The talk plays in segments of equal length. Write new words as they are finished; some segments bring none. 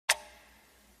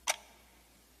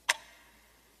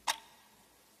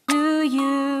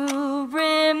you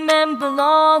remember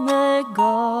long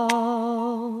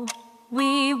ago?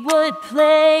 We would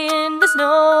play in the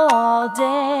snow all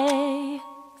day,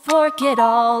 forget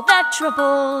all that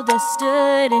troubled us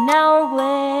stood in our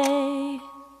way.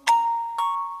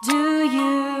 Do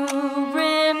you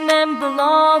remember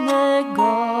long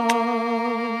ago?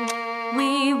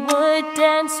 We would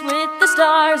dance with the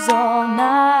stars all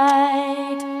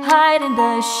night, hide in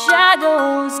the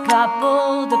shadows,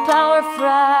 coupled up our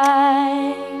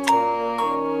fright.